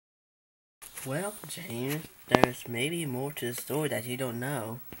Well, James, there's maybe more to the story that you don't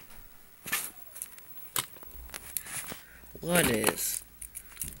know. What is?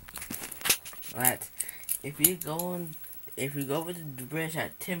 That if you go over the bridge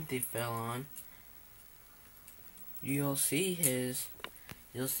that Timothy fell on, you'll see his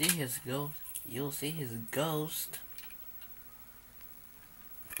ghost. You'll see his ghost.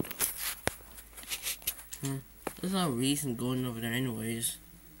 There's no reason going over there anyways.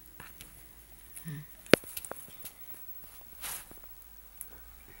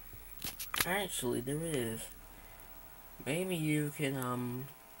 Actually, there is. Maybe you can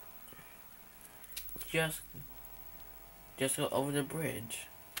just go over the bridge.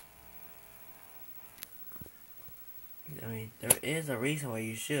 I mean, there is a reason why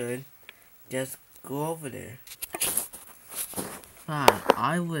you should. Just go over there. Fine,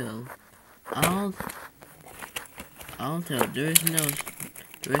 I will. I'll tell. There is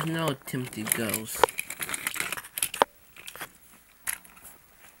no Timothy ghost.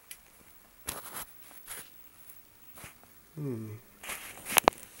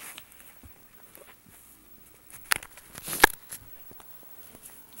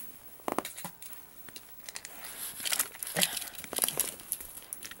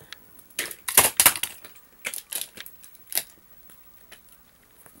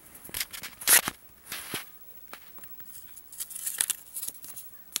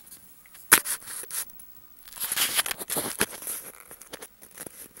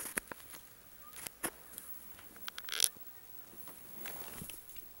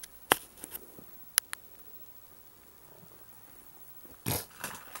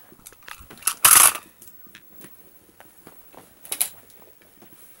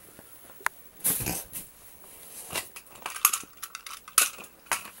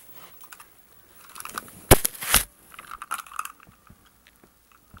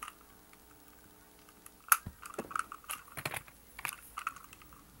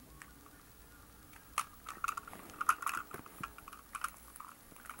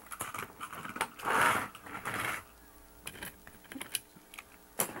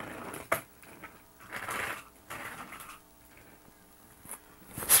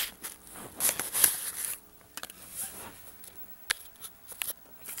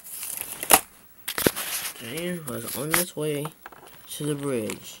 James was on his way to the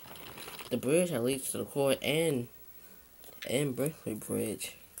bridge. The bridge that leads to the court and Brinkley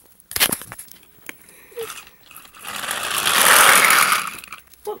Bridge.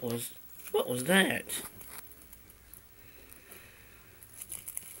 What was that?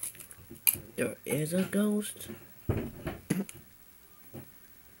 There is a ghost.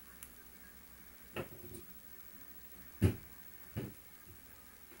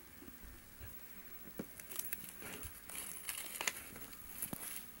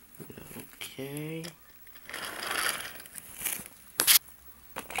 Okay.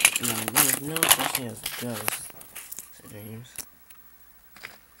 No, there's no such thing as ghosts, said James.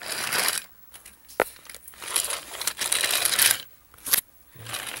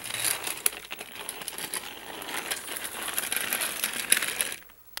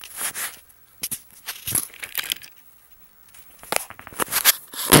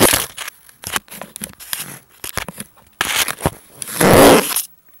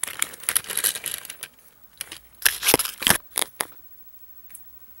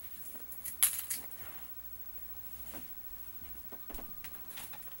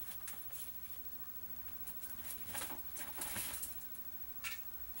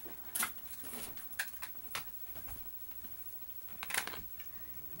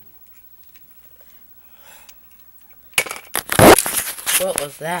 What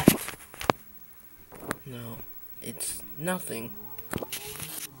was that? No, it's nothing.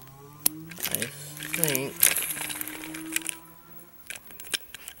 I think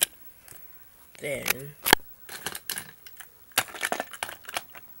then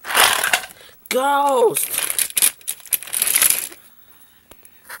ghost.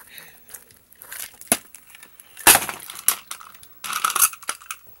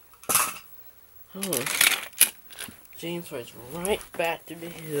 Oh. James rides right back to the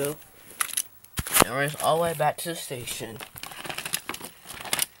hill and rides all the way back to the station.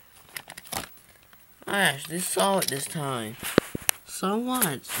 I actually saw it this time. So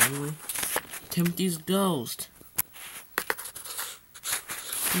what? Timothy's ghost.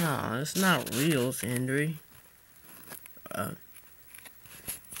 No, it's not real, Sandry.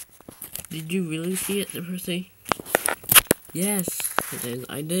 Did you really see it, Percy? Yes,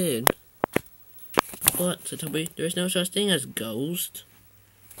 I did. What? So Toby, there's no such thing as ghost.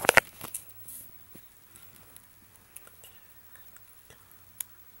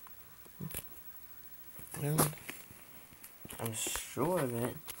 Well, I'm sure of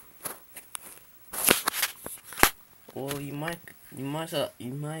it. Well, you might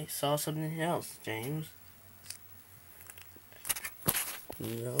saw something else, James.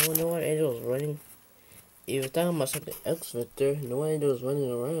 No one angel was running. If you're talking about something else, Victor, no one angel was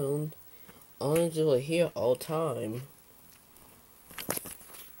running around. All angels were here all the time.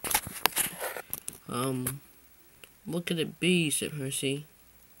 What could it be? Said Percy.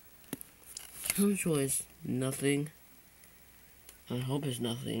 I'm sure it's nothing. I hope it's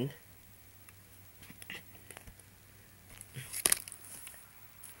nothing.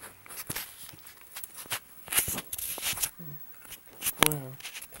 Well,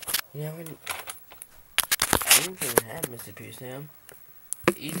 anything happens to Pierce now.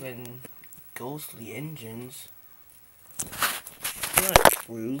 Even ghostly engines. Not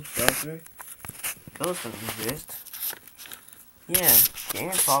true, Doctor. Ghosts don't exist. Yeah,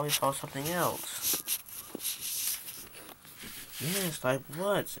 James probably saw something else. Yeah, it's like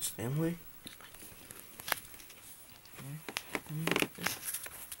what, Stanley?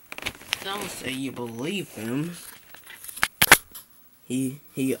 Don't say you believe him. He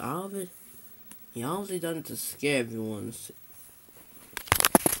obviously done it to scare everyone.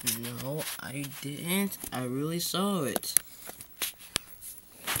 No, I didn't. I really saw it.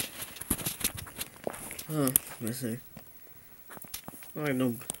 Huh, mister. I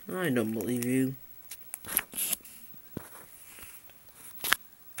don't believe you.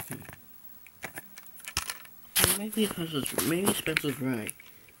 Maybe Spencer's right.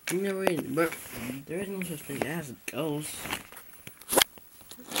 But there is no such thing as ghosts.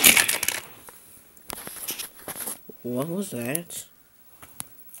 What was that?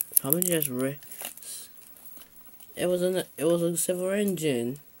 Tommy just It was a silver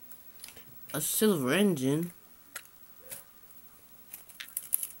engine. A silver engine?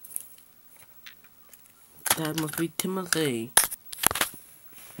 That must be Timothy.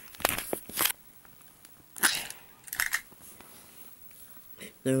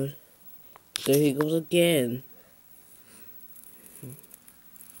 There he goes again.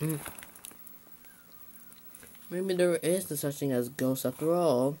 Maybe there is no such thing as ghosts after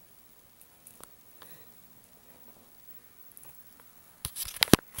all.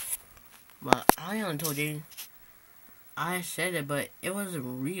 But I only told you. I said it, but it wasn't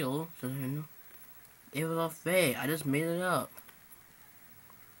real. So it was all fake. I just made it up.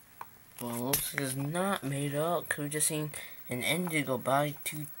 Well, it's not made up. Cause we just seen an engine go by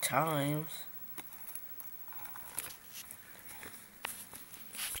 2 times.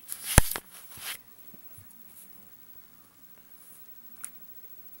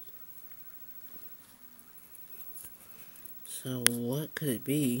 So what could it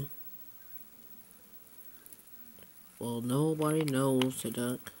be? Well, nobody knows, said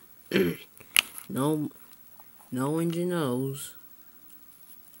Duck. No engine knows.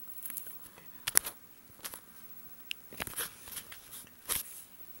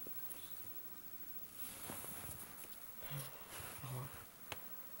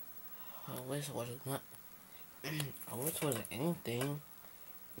 I wish it wasn't not. I wish it wasn't anything.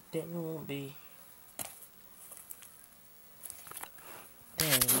 Then we won't be.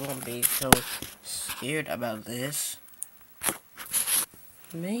 Then we won't be so scared about this.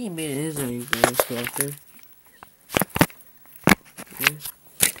 Maybe it is anything, Doctor. Yeah.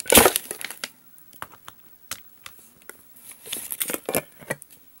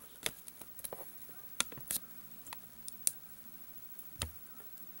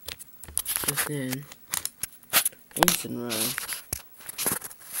 But then, once in a row,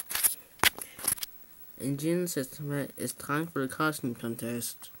 Engine system, it's time for the costume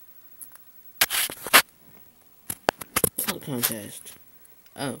contest. What contest?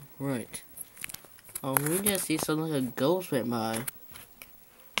 Oh, right. Oh, we just see something like a ghost went by.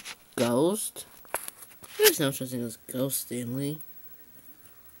 Ghost? There's no such thing as ghost, Stanley.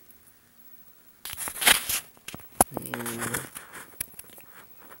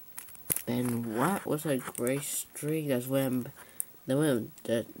 Then what was that gray streak that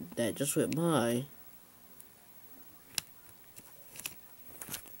just went by?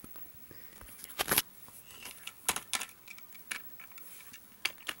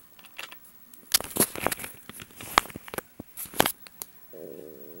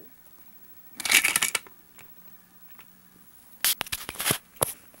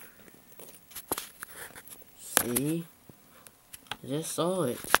 See? I just saw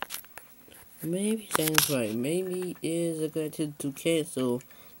it. Maybe Sam's right. Maybe it is a good idea to cancel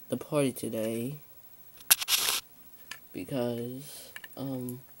the party today. Because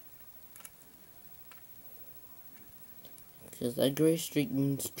that gray streak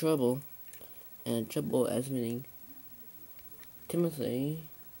means trouble. and triple as winning Timothy,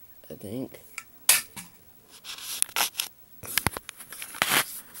 I think.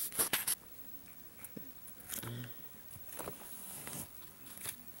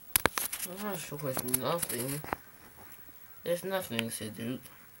 I'm not sure it's nothing. There's nothing to do.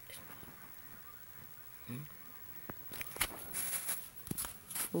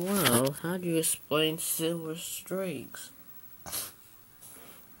 Well, how do you explain silver streaks?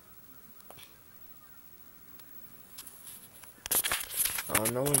 Oh,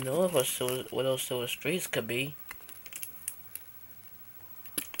 no one knows what those silver streaks could be.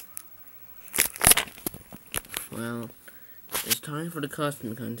 Well, it's time for the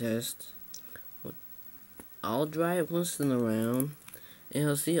costume contest. I'll drive Winston around, and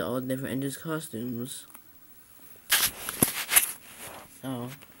he'll see all the different engines' costumes. So,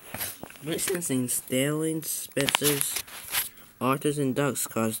 Winston's seen Sterling, Spencer's, Arthur's, and Duck's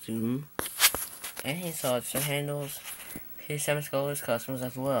costume, and he saw Sir Handle's, P7 Scholar's costumes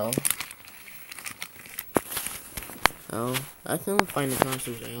as well. Oh, I couldn't find the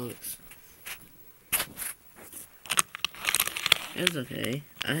costumes, Alex. It's okay.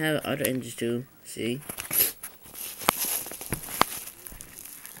 I have other engines too, see?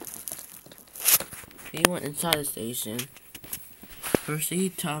 He went inside the station. Percy,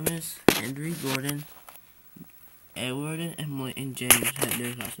 Thomas, Henry, Gordon, Edward, and Emily, and James had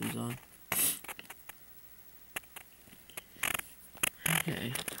their costumes on.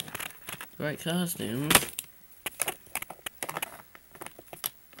 Okay. Right costumes.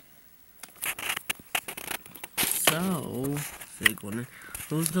 So, said Gordon,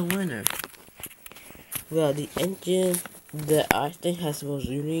 who's the winner? Well, the engine that I think has the most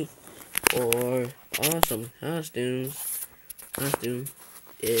unique or awesome costume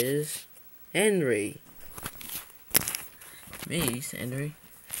is Henry. Me, Henry.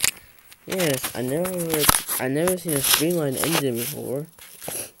 Yes, I never seen a streamlined engine before.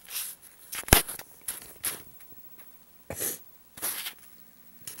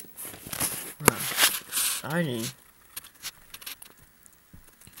 Wow, exciting.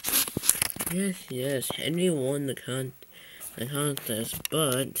 Yes, Henry won the contest,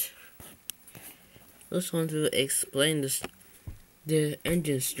 but let's want to explain the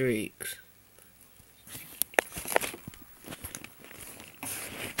engine streaks.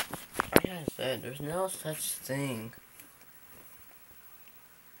 Like I said, there's no such thing.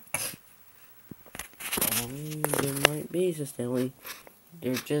 There might be, Sister Stanley.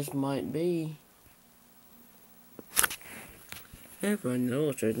 There just might be. Everyone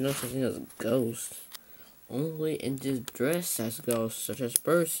knows there's no such thing as ghosts. Only engines dressed as ghosts, such as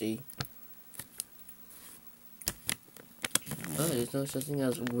Percy. But there's no such thing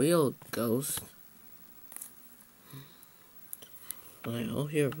as real ghosts. But I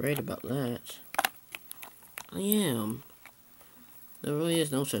hope you're right about that. I am. There really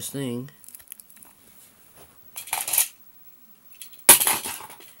is no such thing.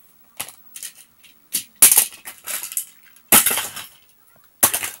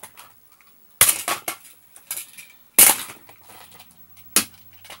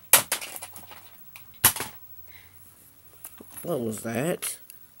 What was that?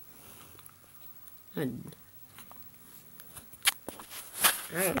 I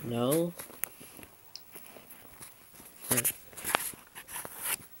don't know.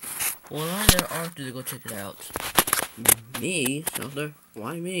 Well, I there Arthur to go check it out. Me? Shelter?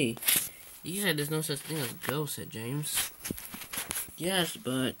 Why me? You said there's no such thing as ghosts, said James. Yes,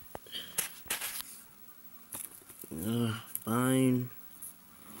 but... fine.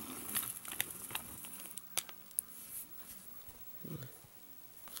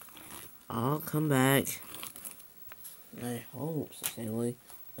 I'll come back. I hope, Stanley.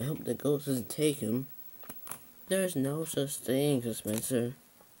 I hope the ghost doesn't take him. There's no such thing, Spencer.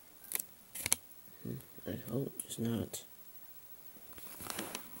 I hope it's not.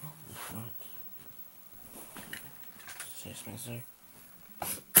 What? Say, Spencer.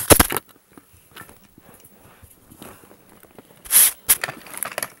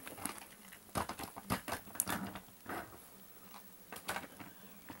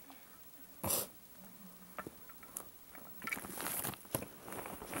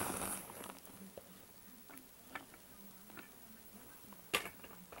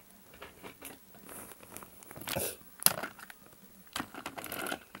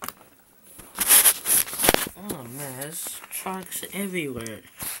 Oh man, there's trucks everywhere.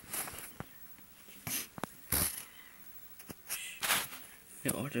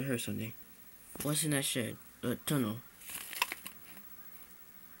 Yeah, Arthur heard something. What's in that shed? The tunnel.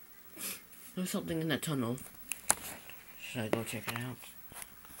 There's something in that tunnel. Should I go check it out?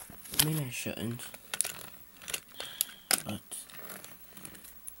 I mean, I shouldn't. But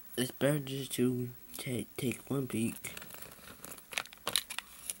it's better just to take one peek.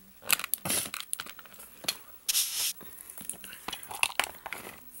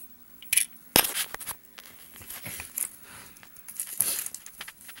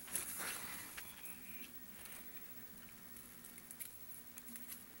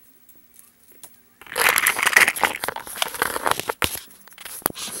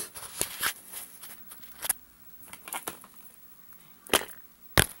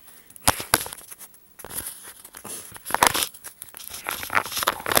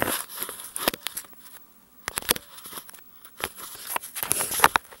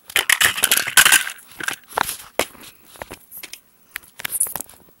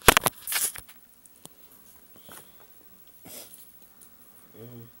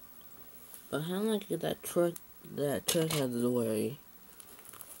 But how do I get that truck out of the way?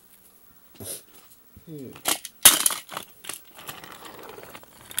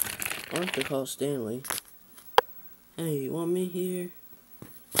 I have to call Stanley. Hey, you want me here?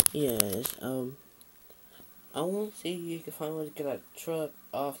 Yes, I want to see if you can find a way to get that truck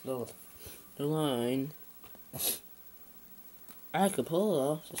off the line. I could pull it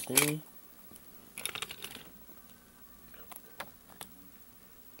off, Stanley.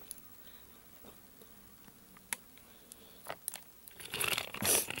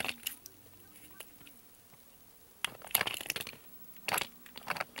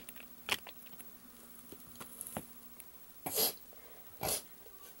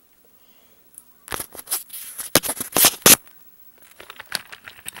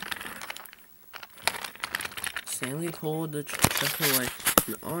 Stanley pulled the truck away,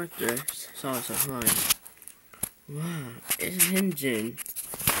 and Arthur saw us behind. Wow, it's an engine.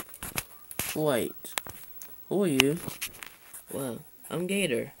 Wait, who are you? Well, I'm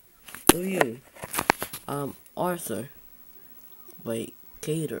Gator. Who are you? Arthur. Wait,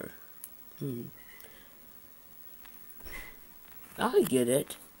 Gator. I get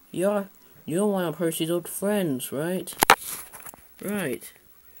it. You're one of Percy's old friends, right? Right.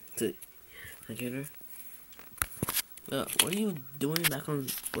 Gator. What are you doing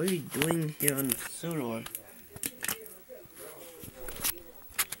what are you doing here on the Sodor?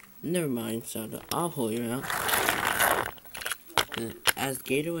 Never mind, Soda. I'll pull you out. And as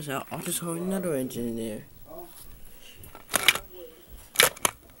Gator was out, I'll just hold another engine in there.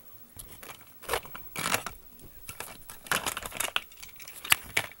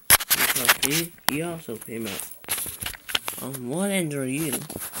 Because he also came out. What engine are you?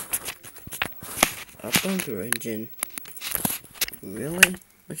 A bunker engine. Really?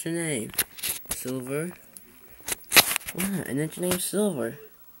 What's your name? Silver? Wow, an engine named Silver.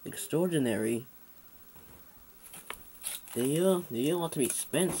 Extraordinary. Do you want to meet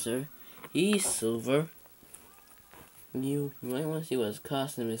Spencer? He's Silver. You might want to see what his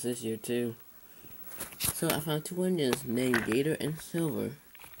costume is this year too. So I found two engines named Gator and Silver.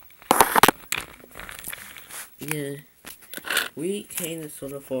 Yeah, we came to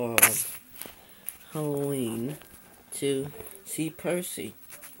sort of for Halloween to see Percy.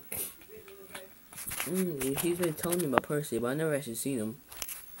 He's been telling me about Percy, but I never actually seen him.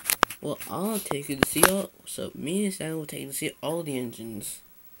 Well, I'll take you to see so me and Sam will take you to see all the engines.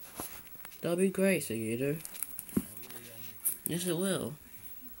 That'll be great, said Gator. Yes, it will.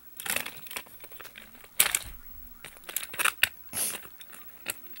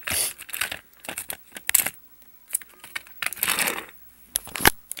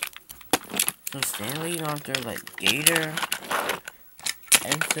 So Stanley and Arthur like Gator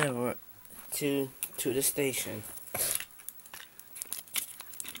and Silver to the station.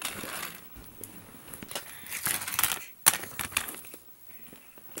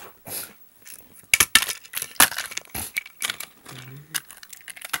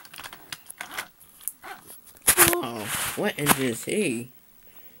 Oh, what engine is he?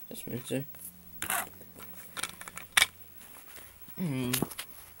 That's Spencer.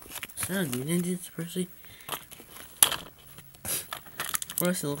 So good engines, Percy.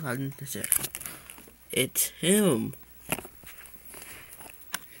 First look at it. It's him.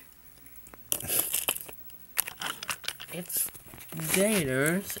 It's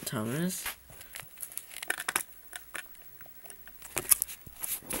Gator, said Thomas.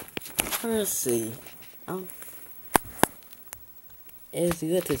 Percy. It's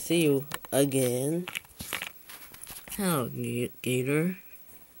good to see you again. Hello, Gator.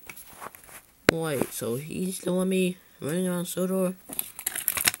 Wait, so he's the one me running around Sodor?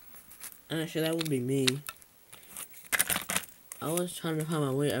 Actually, that would be me. I was trying to find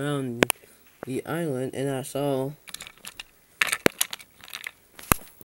my way around the island, and I saw